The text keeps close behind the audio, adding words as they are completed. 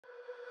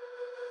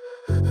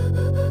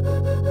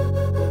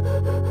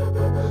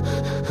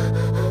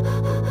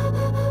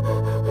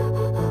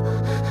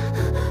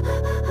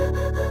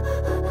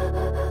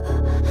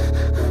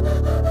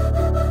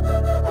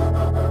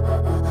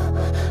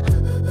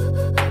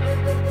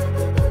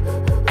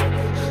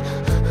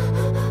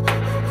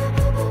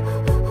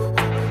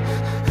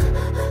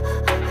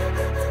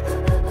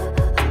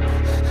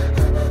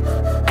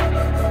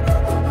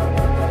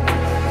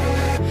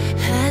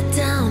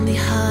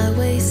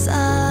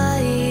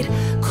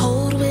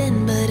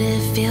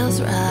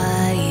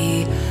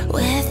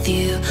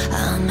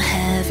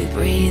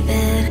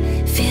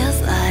Breathing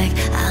feels like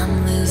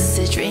I'm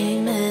lucid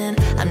dreaming.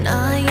 I'm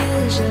not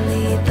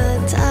usually the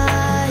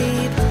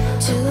type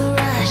to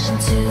rush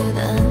into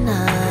the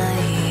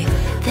night.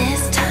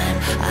 This time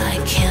I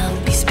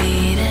can't be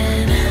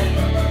speeding.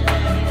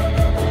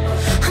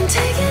 I'm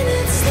taking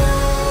it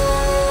slow,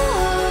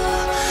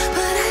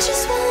 but I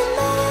just want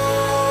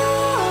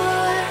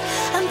more.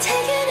 I'm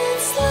taking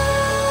it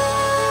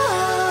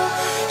slow,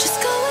 just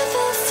go with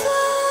the flow.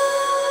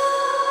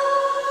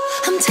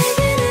 I'm taking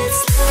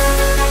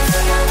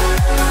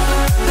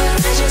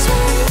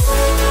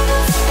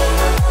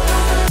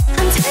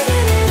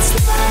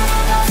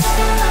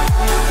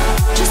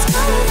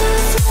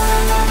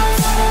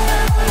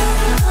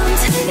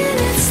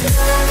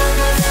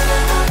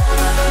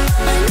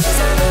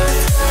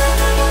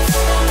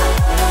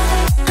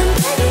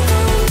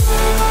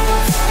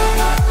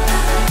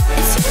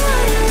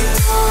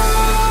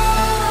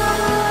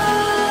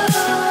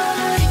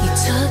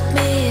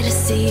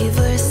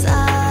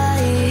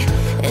Versailles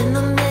in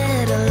the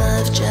middle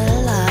of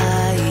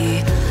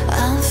July.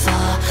 I'm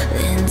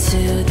falling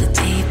to the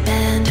deep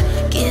end,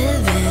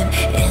 giving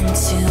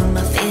into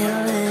my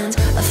feelings,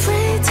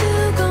 afraid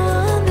to go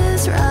on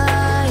this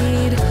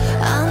ride.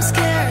 I'm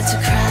scared to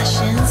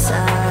crash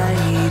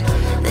inside.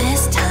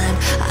 This time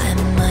I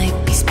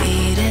might be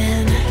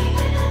speeding.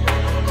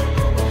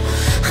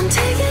 I'm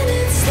taking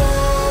it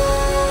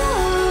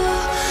slow,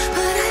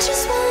 but I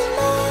just want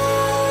more.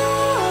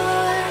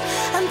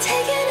 I'm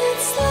taking it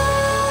slow,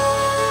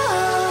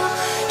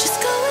 just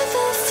go with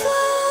the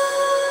flow.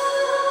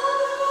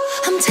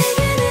 I'm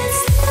taking it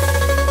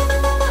slow.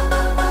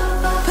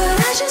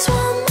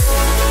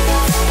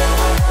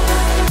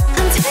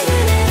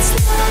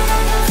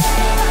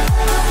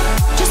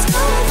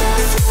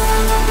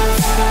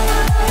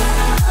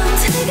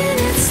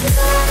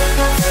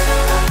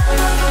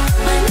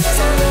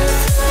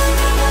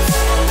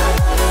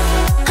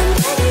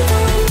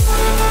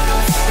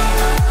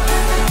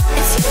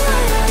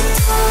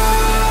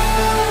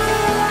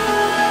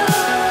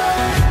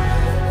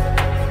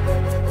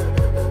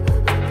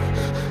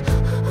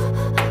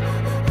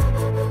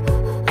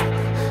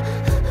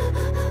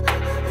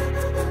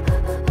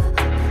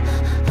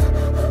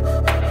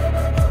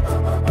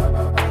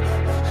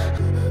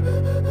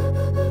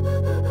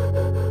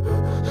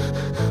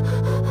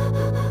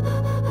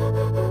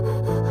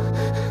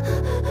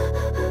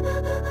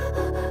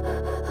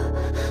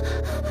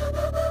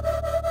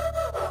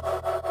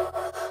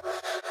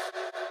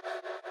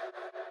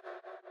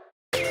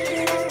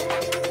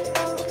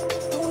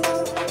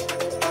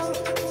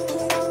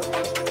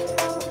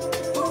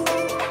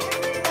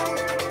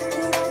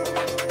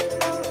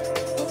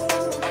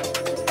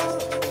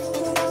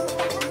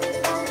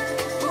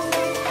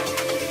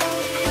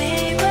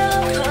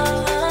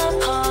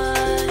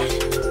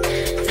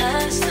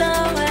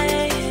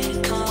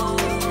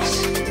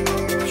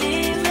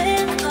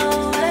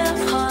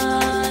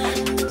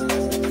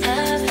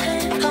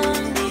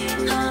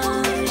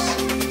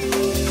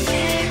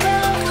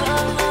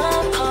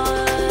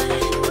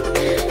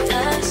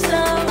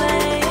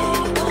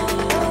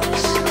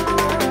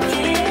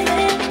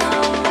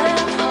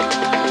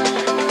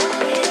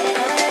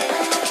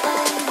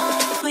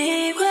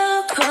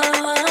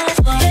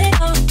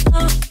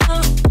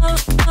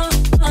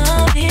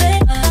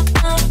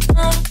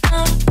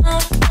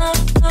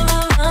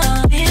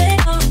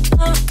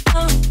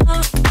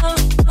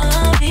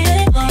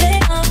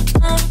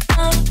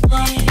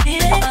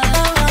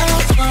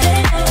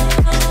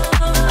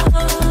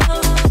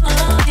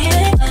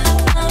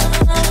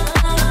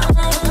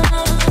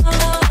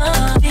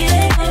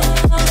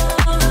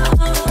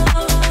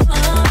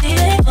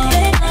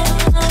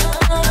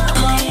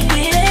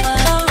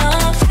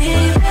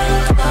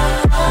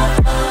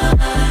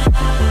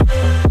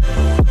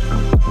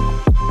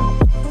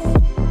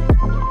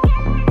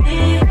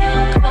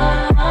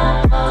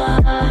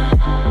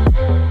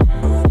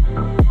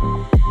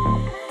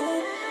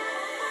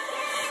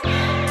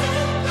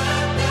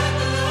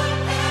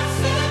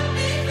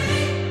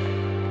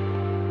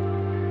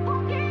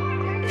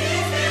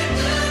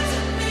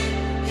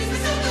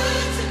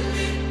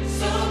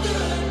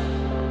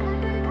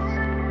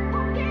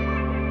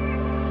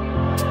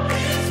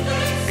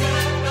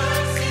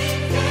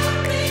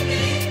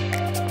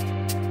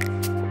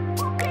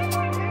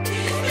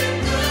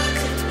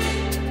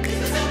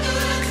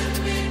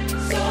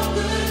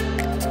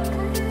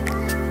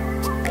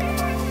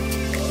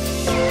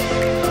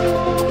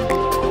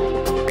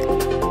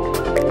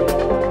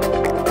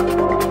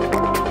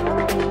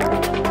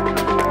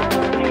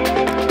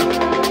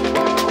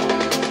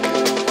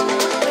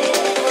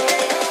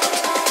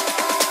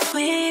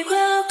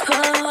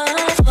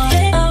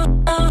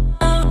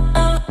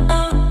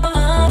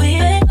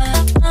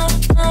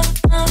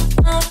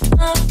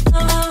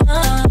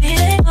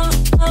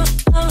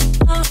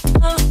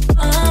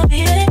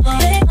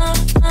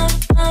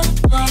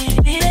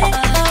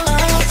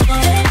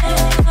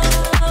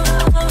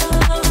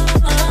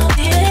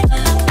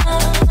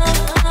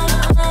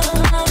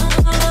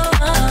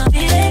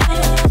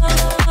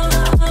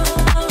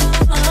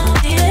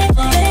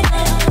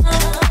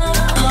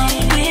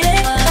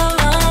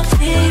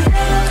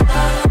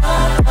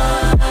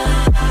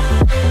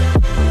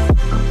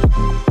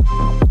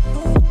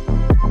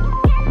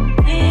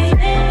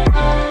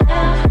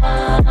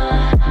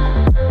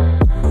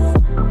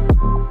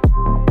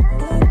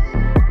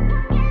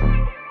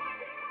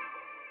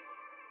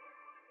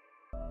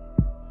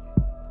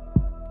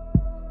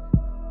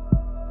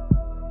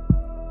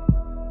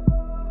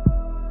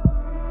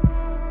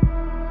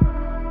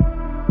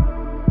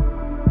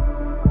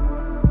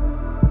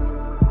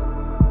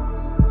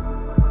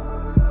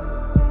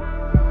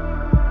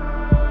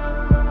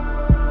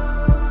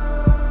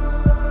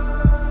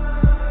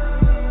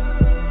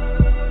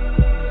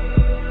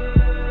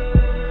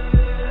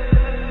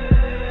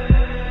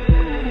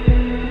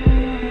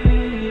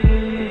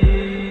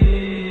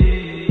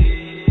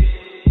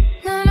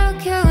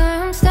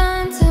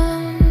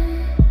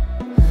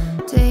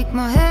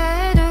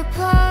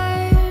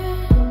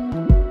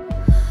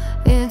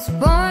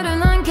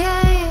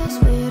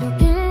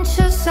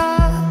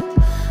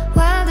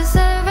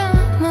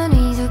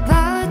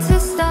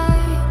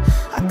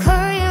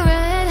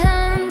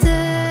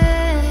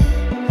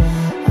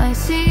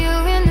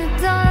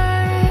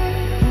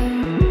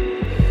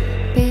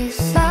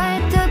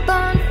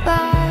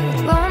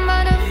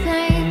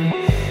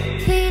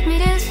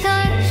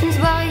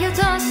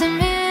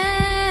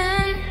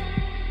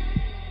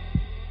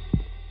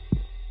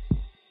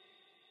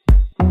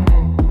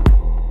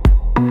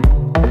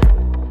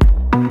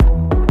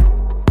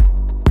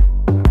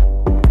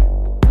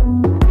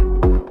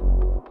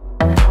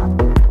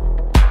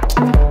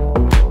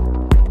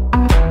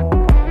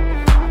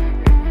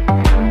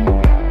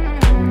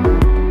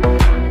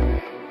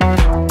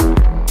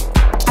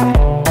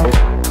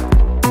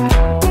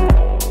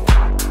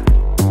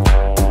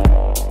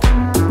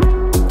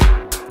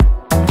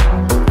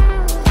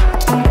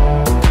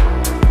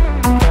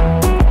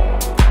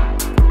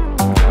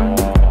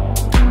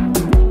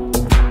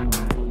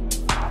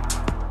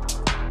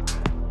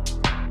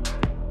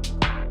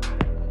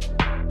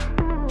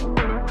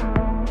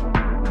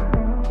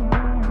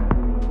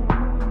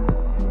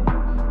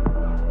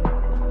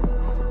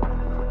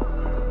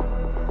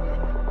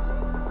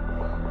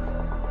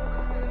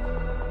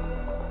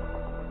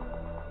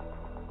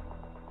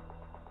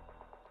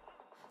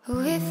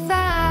 Without